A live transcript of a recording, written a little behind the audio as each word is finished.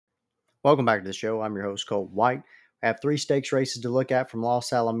Welcome back to the show. I'm your host, Cole White. I have three stakes races to look at from Los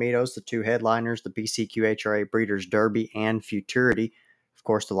Alamitos, the two headliners, the PCQHRA Breeders' Derby and Futurity. Of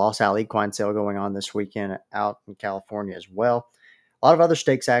course, the Los Al Equine Sale going on this weekend out in California as well. A lot of other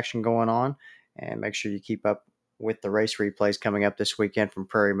stakes action going on, and make sure you keep up with the race replays coming up this weekend from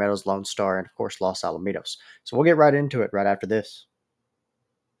Prairie Meadows, Lone Star, and of course, Los Alamitos. So we'll get right into it right after this.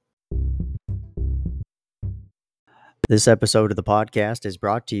 This episode of the podcast is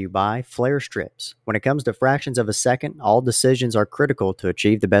brought to you by Flare Strips. When it comes to fractions of a second, all decisions are critical to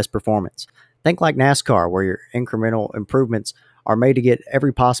achieve the best performance. Think like NASCAR, where your incremental improvements are made to get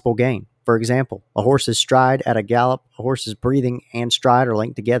every possible gain. For example, a horse's stride at a gallop, a horse's breathing and stride are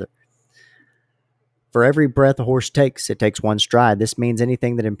linked together. For every breath a horse takes, it takes one stride. This means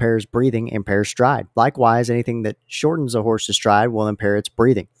anything that impairs breathing impairs stride. Likewise, anything that shortens a horse's stride will impair its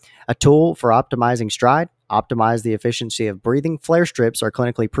breathing. A tool for optimizing stride, optimize the efficiency of breathing. Flare strips are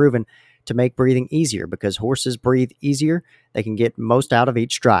clinically proven to make breathing easier because horses breathe easier. They can get most out of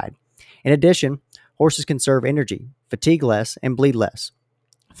each stride. In addition, horses conserve energy, fatigue less, and bleed less.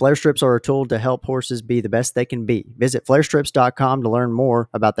 Flare strips are a tool to help horses be the best they can be. Visit flarestrips.com to learn more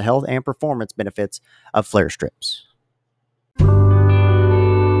about the health and performance benefits of flare strips.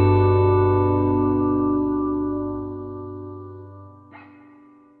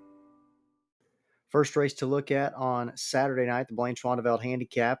 First race to look at on Saturday night, the Blaine Schwanneveld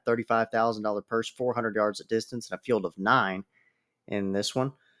Handicap, $35,000 purse, 400 yards at distance, and a field of 9 in this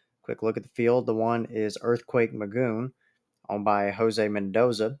one. Quick look at the field. The one is Earthquake Magoon, owned by Jose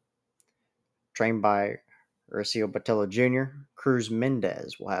Mendoza, trained by Horacio Botello Jr. Cruz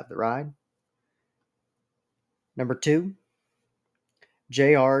Mendez will have the ride. Number 2,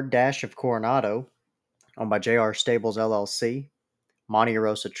 JR Dash of Coronado, owned by JR Stables LLC. Monte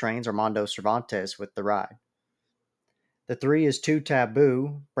Rosa trains Armando Cervantes with the ride. The 3 is 2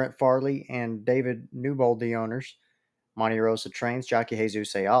 Taboo, Brent Farley and David Newbold, the owners. Monte Rosa trains jockey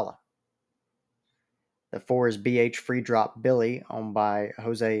Jesus Ayala. The 4 is BH Free Drop Billy, owned by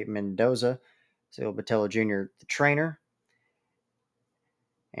Jose Mendoza, Silvio Botello Jr., the trainer.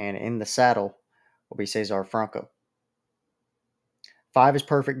 And in the saddle will be Cesar Franco. 5 is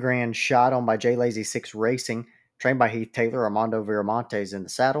Perfect Grand Shot, owned by J Lazy 6 Racing, trained by Heath Taylor. Armando Viramontes in the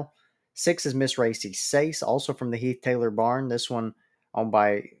saddle. 6 is Miss Racy Sace, also from the Heath Taylor barn. This one owned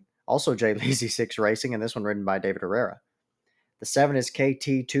by also J Lazy 6 Racing, and this one ridden by David Herrera. The 7 is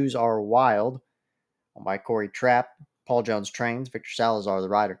KT2's Are Wild, owned by Corey Trapp. Paul Jones trains. Victor Salazar, the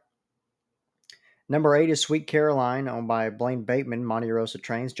rider. Number 8 is Sweet Caroline, owned by Blaine Bateman. Monte Rosa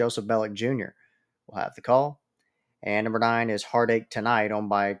trains. Joseph Bellick Jr. will have the call. And number 9 is Heartache Tonight, owned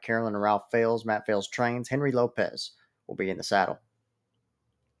by Carolyn and Ralph Fales. Matt Fales trains. Henry Lopez will be in the saddle.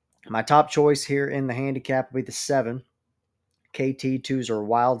 My top choice here in the handicap will be the 7. KT2s Are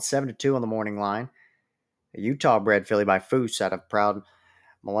Wild, 7-2 on the morning line. A Utah-bred filly by Foose out of Proud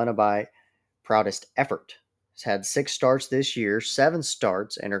Milena by Proudest Effort. Has had 6 starts this year, 7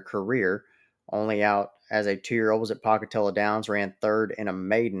 starts in her career. Only out as a 2-year-old was at Pocatello Downs, ran 3rd in a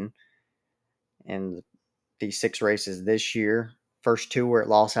maiden in the 6 races this year. First 2 were at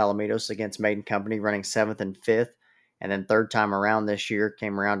Los Alamitos against Maiden Company, running 7th and 5th. And then third time around this year,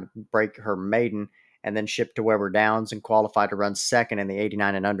 came around to break her maiden and then shipped to Weber Downs and qualified to run 2nd in the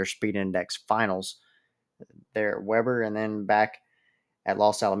 89 and under Speed Index finals there at Weber. And then back at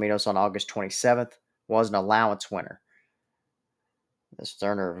Los Alamitos on August 27th, was an allowance winner. This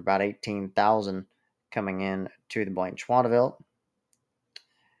earner of about $18,000 coming in to the Blaine Schwanneveld.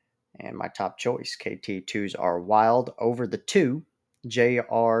 And my top choice, KT2s Are Wild over the 2,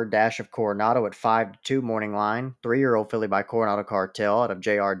 JR Dash of Coronado at 5-2 morning line. 3-year-old filly by Coronado Cartel out of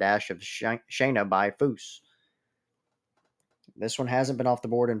JR Dash of Shayna by Foose. This one hasn't been off the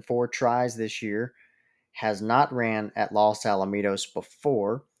board in 4 tries this year. Has not ran at Los Alamitos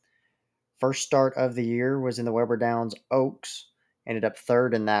before. First start of the year was in the Weber Downs Oaks. Ended up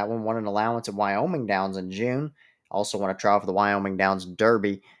 3rd in that one. Won an allowance at Wyoming Downs in June. Also won a trial for the Wyoming Downs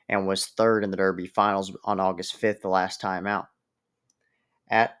Derby and was 3rd in the Derby finals on August 5th, the last time out.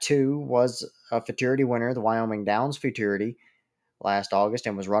 At 2 was a Futurity winner, the Wyoming Downs Futurity, last August,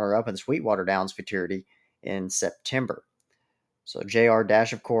 and was runner-up in the Sweetwater Downs Futurity in September. So JR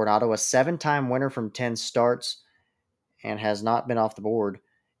Dash of Coronado, a 7-time winner from 10 starts, and has not been off the board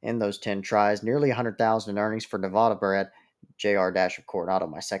in those 10 tries. Nearly $100,000 in earnings for Nevada-bred JR Dash of Coronado,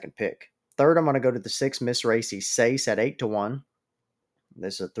 my second pick. Third, I'm going to go to the 6 Miss Racy Sace at 8-1.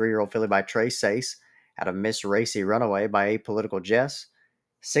 This is a 3-year-old filly by Trey Sace out of Miss Racy Runaway by Apolitical Jess.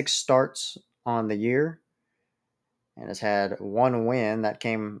 6 starts on the year and has had 1 win that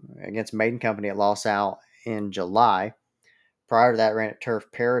came against Maiden Company at Los Al in July. Prior to that, ran at Turf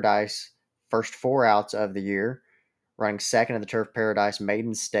Paradise, first 4 outs of the year, running second in the Turf Paradise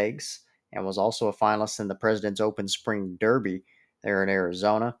Maiden Stakes, and was also a finalist in the President's Open Spring Derby there in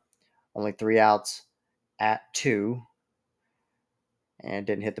Arizona. Only 3 outs at 2, and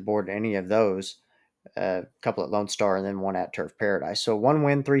didn't hit the board in any of those. A couple at Lone Star and then one at Turf Paradise. So 1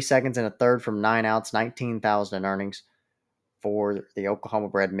 win, 3 seconds, and a third from 9 outs, 19,000 in earnings for the Oklahoma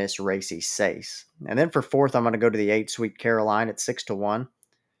bred Miss Racy Sace. And then for fourth, I'm going to go to the 8 Sweet Caroline at 6-1.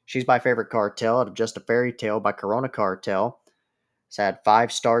 She's my favorite cartel out of Just a Fairy Tale by Corona Cartel. It's had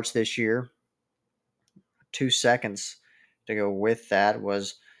 5 starts this year. 2 seconds to go with that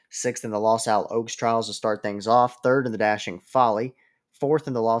was sixth in the Los Al Oaks Trials to start things off, third in the Dashing Folly, fourth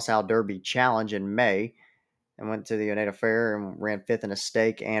in the Los Al Derby Challenge in May, and went to the Oneida Fair and ran fifth in a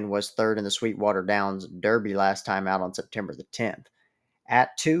stake and was third in the Sweetwater Downs Derby last time out on September the 10th.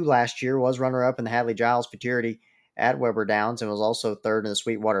 At 2 last year was runner-up in the Hadley Giles Futurity at Weber Downs and was also third in the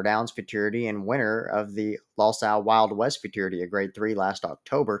Sweetwater Downs Futurity and winner of the Los Al Wild West Futurity, a Grade 3 last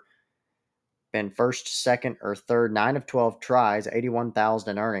October. Been first, second, or third 9 of 12 tries,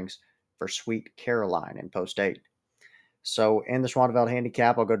 81,000 in earnings for Sweet Caroline in Post 8. So in the Schwanneveld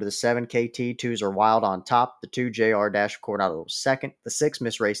handicap, I'll go to the 7 KT, 2s are Wild on top, the 2 JR Dash Coronado second, the 6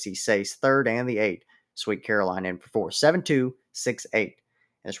 Miss Racy Sace third, and the 8 Sweet Caroline in for 4. 7-2, 6-8 in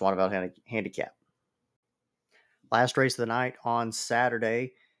the Schwanneveld handicap. Last race of the night on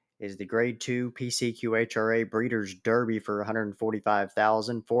Saturday is the Grade 2 PCQHRA Breeders' Derby for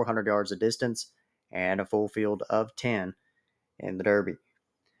 145,000, 400 yards of distance, and a full field of 10 in the Derby.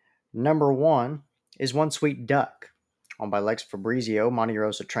 Number 1 is One Sweet Duck, owned by Lex Fabrizio. Monte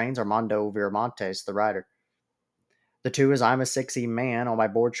Rosa trains, Armando Viramontes, the rider. The 2 is I'm a Sexy Man, owned by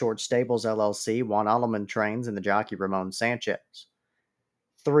Board Short Stables LLC. Juan Alleman trains, and the jockey Ramon Sanchez.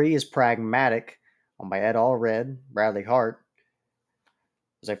 3 is Pragmatic, owned by Ed Allred, Bradley Hart.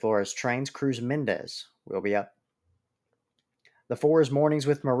 Jose Flores trains, Cruz Mendez will be up. The 4 is Mornings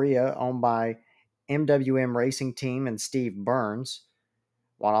with Maria, owned by MWM Racing Team and Steve Burns.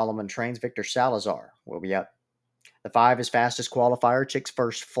 Juan Alleman trains, Victor Salazar will be up. The 5 is Fastest Qualifier, Chick's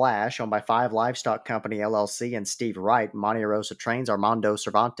First Flash, owned by 5 Livestock Company LLC and Steve Wright. Monte Rosa trains, Armando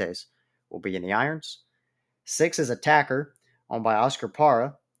Cervantes will be in the irons. 6 is Attacker, owned by Oscar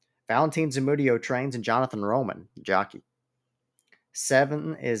Parra. Valentin Zamudio trains, and Jonathan Roman, jockey.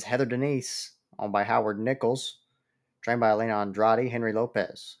 7 is Heather Denise, owned by Howard Nichols, trained by Elena Andrade. Henry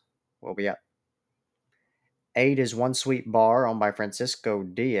Lopez will be up. 8 is One Sweet Bar, owned by Francisco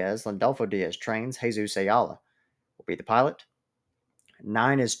Diaz. Landolfo Diaz trains. Jesus Ayala will be the pilot.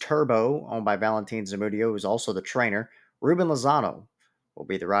 9 is Turbo, owned by Valentin Zamudio, who's also the trainer. Ruben Lozano will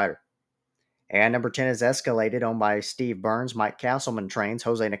be the rider. And number 10 is Escalated, owned by Steve Burns. Mike Castleman trains.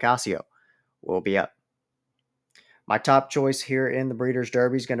 Jose Nicasio will be up. My top choice here in the Breeders'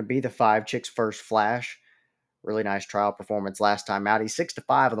 Derby is going to be the 5 Chick's First Flash. Really nice trial performance last time out. He's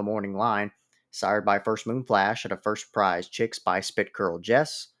 6-5 on the morning line. Sired by First Moon Flash at a first prize Chicks by Spit Curl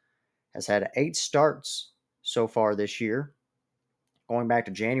Jess. Has had 8 starts so far this year. Going back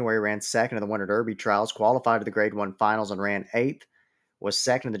to January, ran second in the Winter Derby trials, qualified to the Grade 1 finals and ran 8th. Was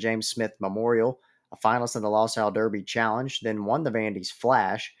second in the James Smith Memorial, a finalist in the Los Al Derby Challenge, then won the Vandy's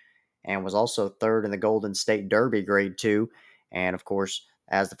Flash, and was also third in the Golden State Derby Grade 2, and of course,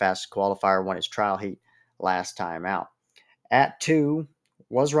 as the fastest qualifier, won his trial heat last time out. At 2,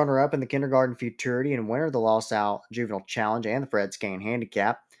 was runner-up in the Kindergarten Futurity and winner of the Los Al Juvenile Challenge and the Fred Skane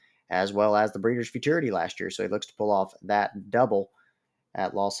Handicap, as well as the Breeders' Futurity last year, so he looks to pull off that double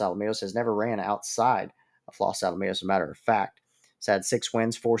at Los Alamitos. Has never ran outside of Los Alamitos, as a matter of fact. He's had 6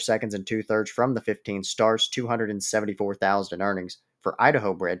 wins, 4 seconds, and 2/3 from the 15 starts, 274,000 in earnings for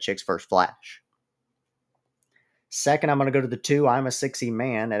Idaho-bred Chick's First Flash. Second, I'm going to go to the 2, I'm a Sexy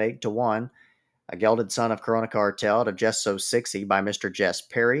Man at 8-1. A Gelded Son of Corona Cartel to Just So Sexy by Mr. Jess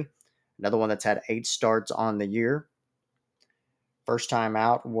Perry. Another one that's had 8 starts on the year. First time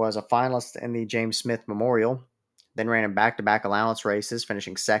out was a finalist in the James Smith Memorial. Then ran in back-to-back allowance races,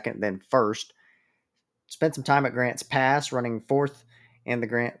 finishing second, then first. Spent some time at Grants Pass, running 4th in the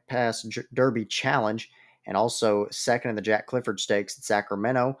Grant Pass Derby Challenge, and also second in the Jack Clifford Stakes at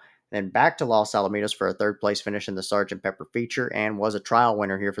Sacramento. Then back to Los Alamitos for a 3rd place finish in the Sgt. Pepper feature, and was a trial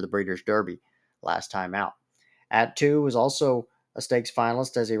winner here for the Breeders' Derby last time out. At 2 was also a stakes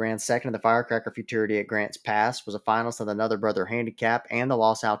finalist as he ran second in the Firecracker Futurity at Grants Pass, was a finalist in the Another Brother Handicap and the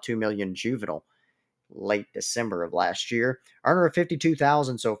Los Al 2 Million Juvenile late December of last year. Earner of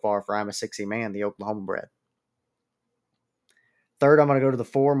 $52,000 so far for I'm a Sexy Man, the Oklahoma bred. Third, I'm going to go to the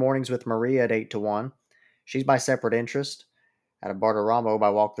 4 Mornings with Maria at 8-1. She's by separate interest. At a Barteramo by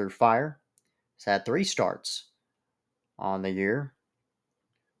Walk Through Fire. Has had 3 starts on the year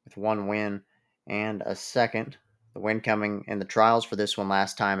with 1 win and a second. The win coming in the trials for this one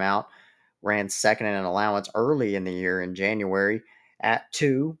last time out. Ran second in an allowance early in the year in January at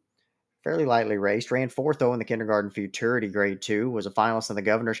 2. Fairly lightly raced. Ran fourth, though, in the kindergarten Futurity Grade 2. Was a finalist in the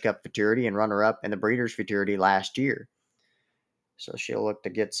Governor's Cup Futurity and runner-up in the Breeders' Futurity last year. So she'll look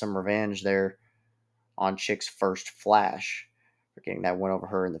to get some revenge there on Chick's First Flash for getting that win over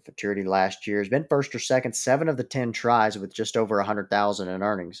her in the Futurity last year. Has been first or second 7 of the 10 tries with just over 100,000 in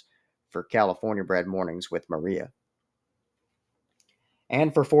earnings for California bred mornings with Maria.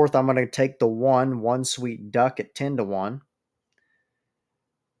 And for fourth, I'm going to take the One Sweet Duck at 10-1.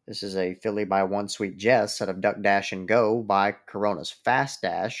 This is a filly by One Sweet Jess out of Duck Dash and Go by Corona's Fast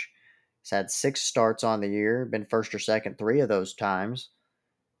Dash. He's had 6 starts on the year, been first or second 3 of those times.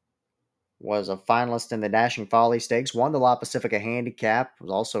 Was a finalist in the Dashing Folly Stakes, won the La Pacifica Handicap,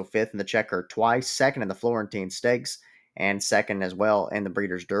 was also 5th in the Checker twice, 2nd in the Florentine Stakes, and 2nd as well in the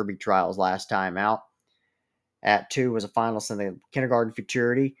Breeders' Derby trials last time out. At 2 was a finalist in the Kindergarten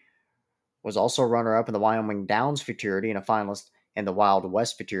Futurity, was also runner-up in the Wyoming Downs Futurity, and a finalist in the Wild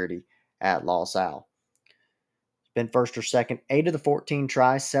West Futurity at Los Al. Been first or second 8 of the 14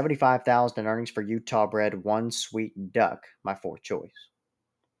 tries, 75,000 in earnings for Utah-bred One Sweet Duck, my fourth choice.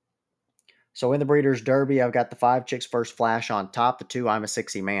 So in the Breeders' Derby, I've got the 5 Chicks First Flash on top, the 2 I'm a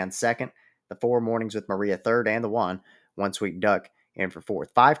 60 Man second, the 4 Mornings with Maria third, and the 1 One Sweet Duck in for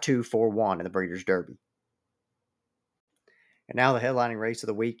fourth. 5-2-4-1 in the Breeders' Derby. And now the headlining race of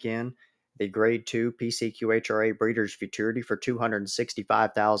the weekend, the Grade 2 PCQHRA Breeders' Futurity for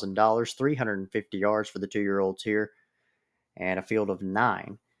 $265,000, 350 yards for the 2-year-olds here, and a field of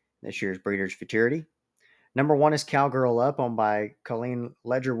 9. This year's Breeders' Futurity. Number 1 is Cowgirl Up, owned by Colleen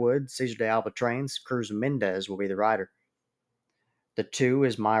Ledgerwood. Cesar de Alba trains. Cruz Mendez will be the rider. The 2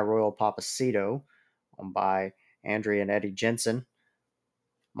 is My Royal Papacito, owned by Andrea and Eddie Jensen.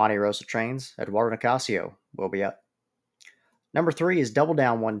 Monte Rosa trains. Eduardo Nicasio will be up. Number 3 is Double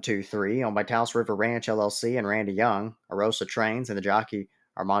Down 1-2-3, owned by Taos River Ranch LLC and Randy Young. Arosa trains, and the jockey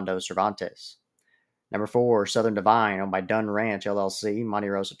Armando Cervantes. Number 4, Southern Divine, owned by Dunn Ranch LLC. Monte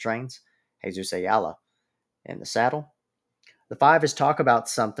Rosa trains. Jesus Ayala in the saddle. The 5 is Talk About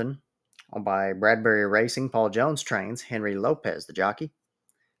Something, owned by Bradbury Racing. Paul Jones trains. Henry Lopez, the jockey.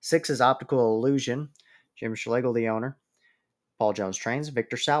 6 is Optical Illusion. Jim Schlegel, the owner. Paul Jones trains.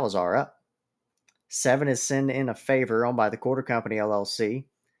 Victor Salazar up. 7 is Send In a Favor, owned by the Quarter Company LLC.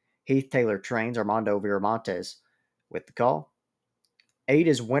 Heath Taylor trains. Armando Viramontes with the call. 8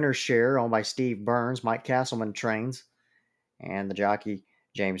 is Winner's Share, owned by Steve Burns. Mike Castleman trains. And the jockey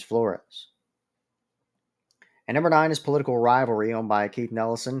James Flores. And number 9 is Political Rivalry, owned by Keith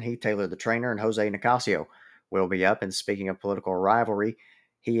Nellison, Heath Taylor, the trainer, and Jose Nicasio will be up. And speaking of Political Rivalry,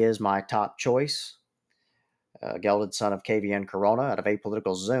 he is my top choice. Gelded son of KVN Corona out of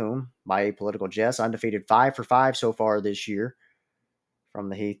Apolitical Zoom by Apolitical Jess. Undefeated 5 for 5 so far this year from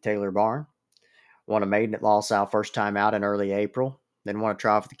the Heath Taylor barn. Won a maiden at Los Al first time out in early April. Then won a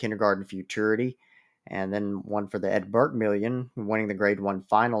trial for the Kindergarten Futurity. And then won for the Ed Burke Million, winning the Grade 1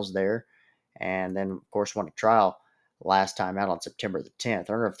 finals there. And then, of course, won a trial last time out on September the 10th.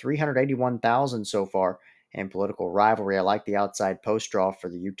 Earner of $381,000 so far in Political Rivalry. I like the outside post draw for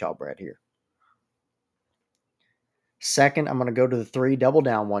the Utah bred here. Second, I'm going to go to the 3, Double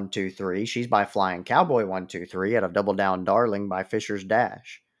Down 1-2-3. She's by Flying Cowboy 1-2-3 out of Double Down Darling by Fisher's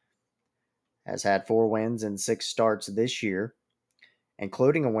Dash. Has had 4 wins in 6 starts this year,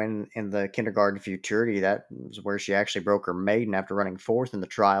 including a win in the Kindergarten Futurity. That was where she actually broke her maiden after running 4th in the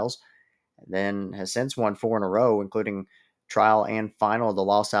trials. Then has since won 4 in a row, including trial and final of the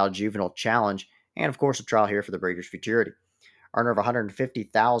Los Al Juvenile Challenge, and of course a trial here for the Breeders' Futurity. Earner of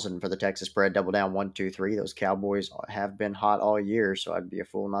 $150,000 for the Texas bred Double Down 1-2-3. Those Cowboys have been hot all year, so I'd be a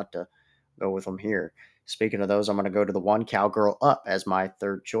fool not to go with them here. Speaking of those, I'm going to go to the 1 Cowgirl Up as my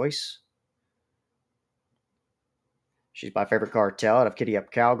third choice. She's my favorite cartel out of Kitty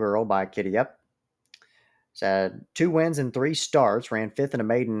Up Cowgirl by Kitty Up. She's had 2 wins in 3 starts, ran 5th in a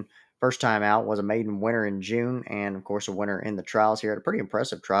maiden first time out, was a maiden winner in June, and of course a winner in the trials here. Had a pretty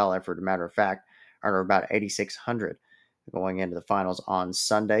impressive trial effort, as a matter of fact. Earner about $8,600 going into the finals on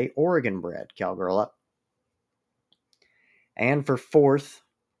Sunday. Oregon bred Cowgirl Up. And for fourth,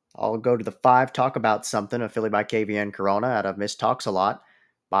 I'll go to the 5, Talk About Something, a filly by KVN Corona out of Miss Talks a Lot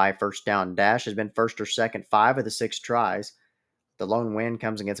by First Down Dash. Has been first or second 5 of the 6 tries. The lone win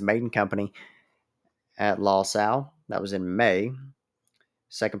comes against Maiden Company at Los Al. That was in May.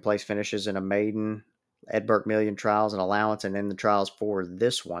 Second place finishes in a maiden, Ed Burke Million trials and allowance, and then the trials for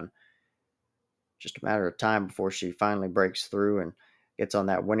this one. Just a matter of time before she finally breaks through and gets on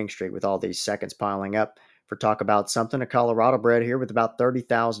that winning streak with all these seconds piling up. for Talk About Something, a Colorado bred here with about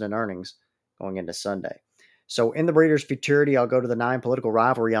 30,000 in earnings going into Sunday. So in the Breeders' Futurity, I'll go to the 9 Political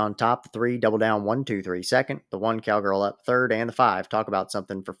Rivalry on top, the 3 Double Down 1, 2, 3 second, the 1 Cowgirl up third, and the 5 Talk About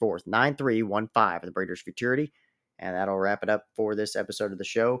Something for fourth. 9, 3, 1, 5 in the Breeders' Futurity. And that'll wrap it up for this episode of the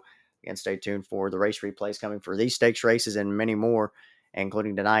show. Again, stay tuned for the race replays coming for these stakes races and many more,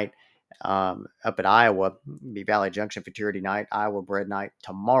 including tonight up at Iowa. It'll be Valley Junction Futurity night, Iowa Bred night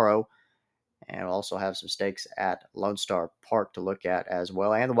tomorrow. And we'll also have some stakes at Lone Star Park to look at as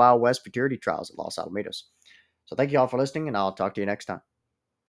well, and the Wild West Futurity Trials at Los Alamitos. So thank you all for listening, and I'll talk to you next time.